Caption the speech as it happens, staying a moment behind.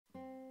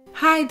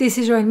Hi, this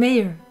is Joël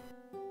Meyer.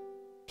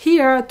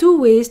 Here are 2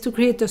 ways to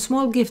create a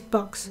small gift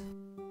box.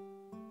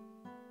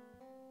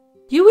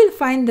 You will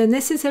find the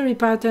necessary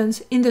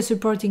patterns in the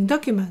supporting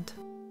document.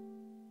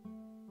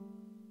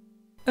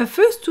 A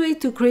first way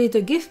to create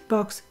a gift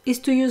box is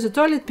to use a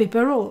toilet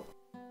paper roll.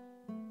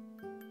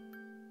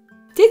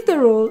 Take the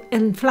roll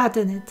and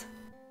flatten it.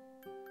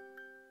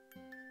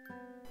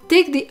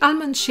 Take the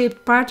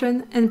almond-shaped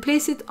pattern and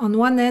place it on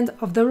one end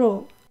of the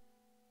roll.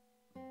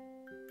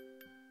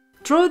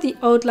 Draw the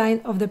outline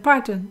of the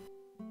pattern.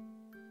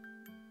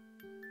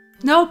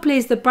 Now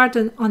place the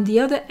pattern on the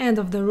other end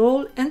of the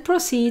roll and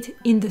proceed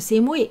in the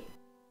same way.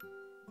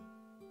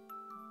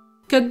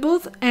 Cut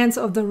both ends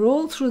of the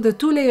roll through the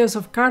 2 layers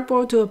of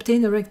cardboard to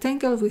obtain a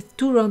rectangle with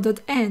 2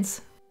 rounded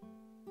ends.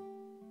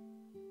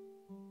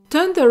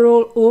 Turn the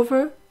roll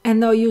over and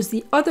now use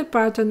the other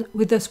pattern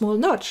with a small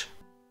notch.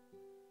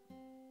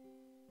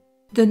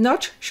 The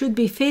notch should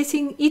be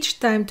facing each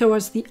time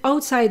towards the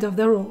outside of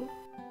the roll.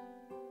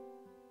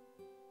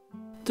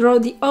 Draw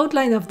the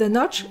outline of the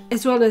notch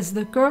as well as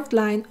the curved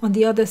line on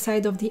the other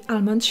side of the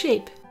almond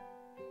shape.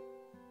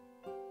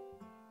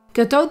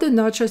 Cut out the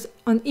notches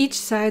on each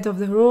side of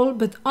the roll,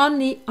 but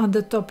only on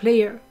the top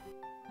layer.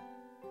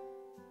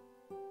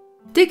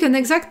 Take an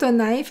X-Acto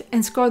knife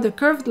and score the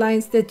curved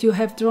lines that you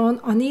have drawn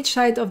on each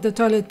side of the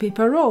toilet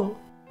paper roll.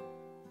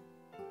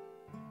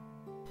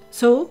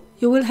 So,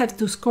 you will have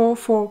to score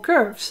 4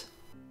 curves.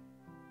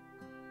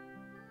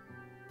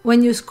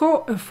 When you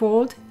score a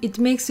fold, it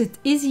makes it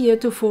easier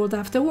to fold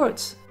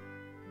afterwards.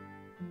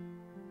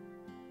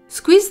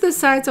 Squeeze the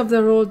sides of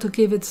the roll to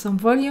give it some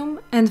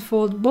volume and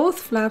fold both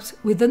flaps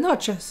with the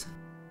notches.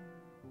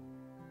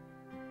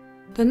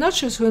 The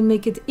notches will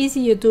make it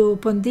easier to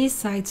open these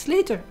sides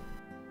later.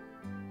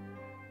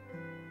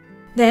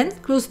 Then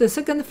close the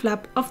second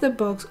flap of the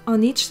box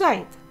on each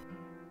side.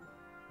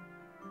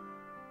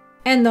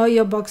 And now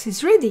your box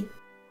is ready.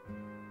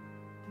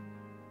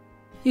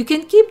 You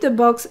can keep the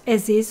box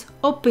as is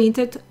or paint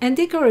it and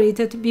decorate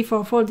it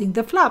before folding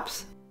the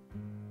flaps.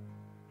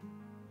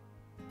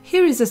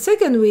 Here is a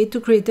second way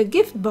to create a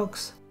gift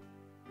box.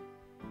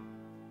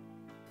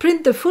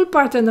 Print the full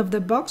pattern of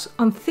the box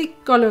on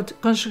thick colored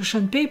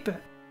construction paper.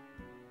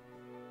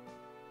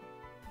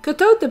 Cut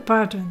out the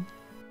pattern.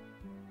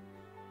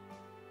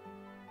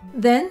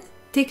 Then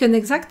take an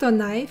X-Acto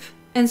knife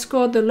and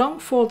score the long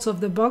folds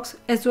of the box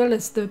as well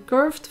as the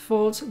curved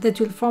folds that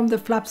will form the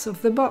flaps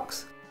of the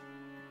box.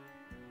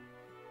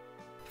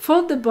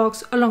 Fold the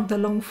box along the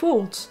long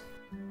folds.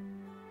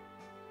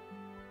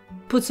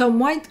 Put some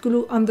white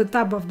glue on the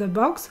top of the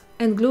box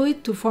and glue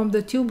it to form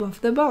the tube of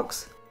the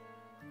box.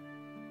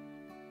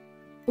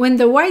 When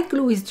the white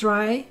glue is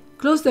dry,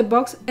 close the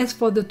box as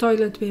for the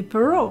toilet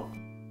paper roll.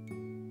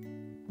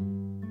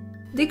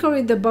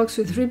 Decorate the box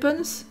with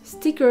ribbons,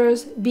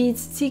 stickers, beads,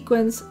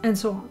 sequins, and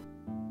so on.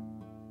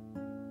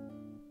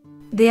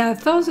 There are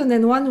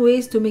 1001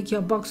 ways to make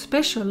your box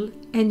special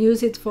and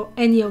use it for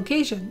any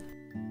occasion.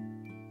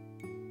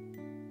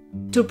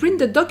 To print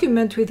the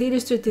document with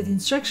illustrated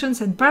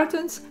instructions and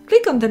patterns,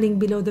 click on the link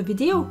below the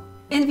video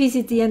and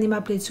visit the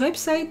Animaplates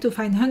website to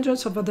find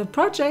hundreds of other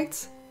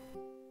projects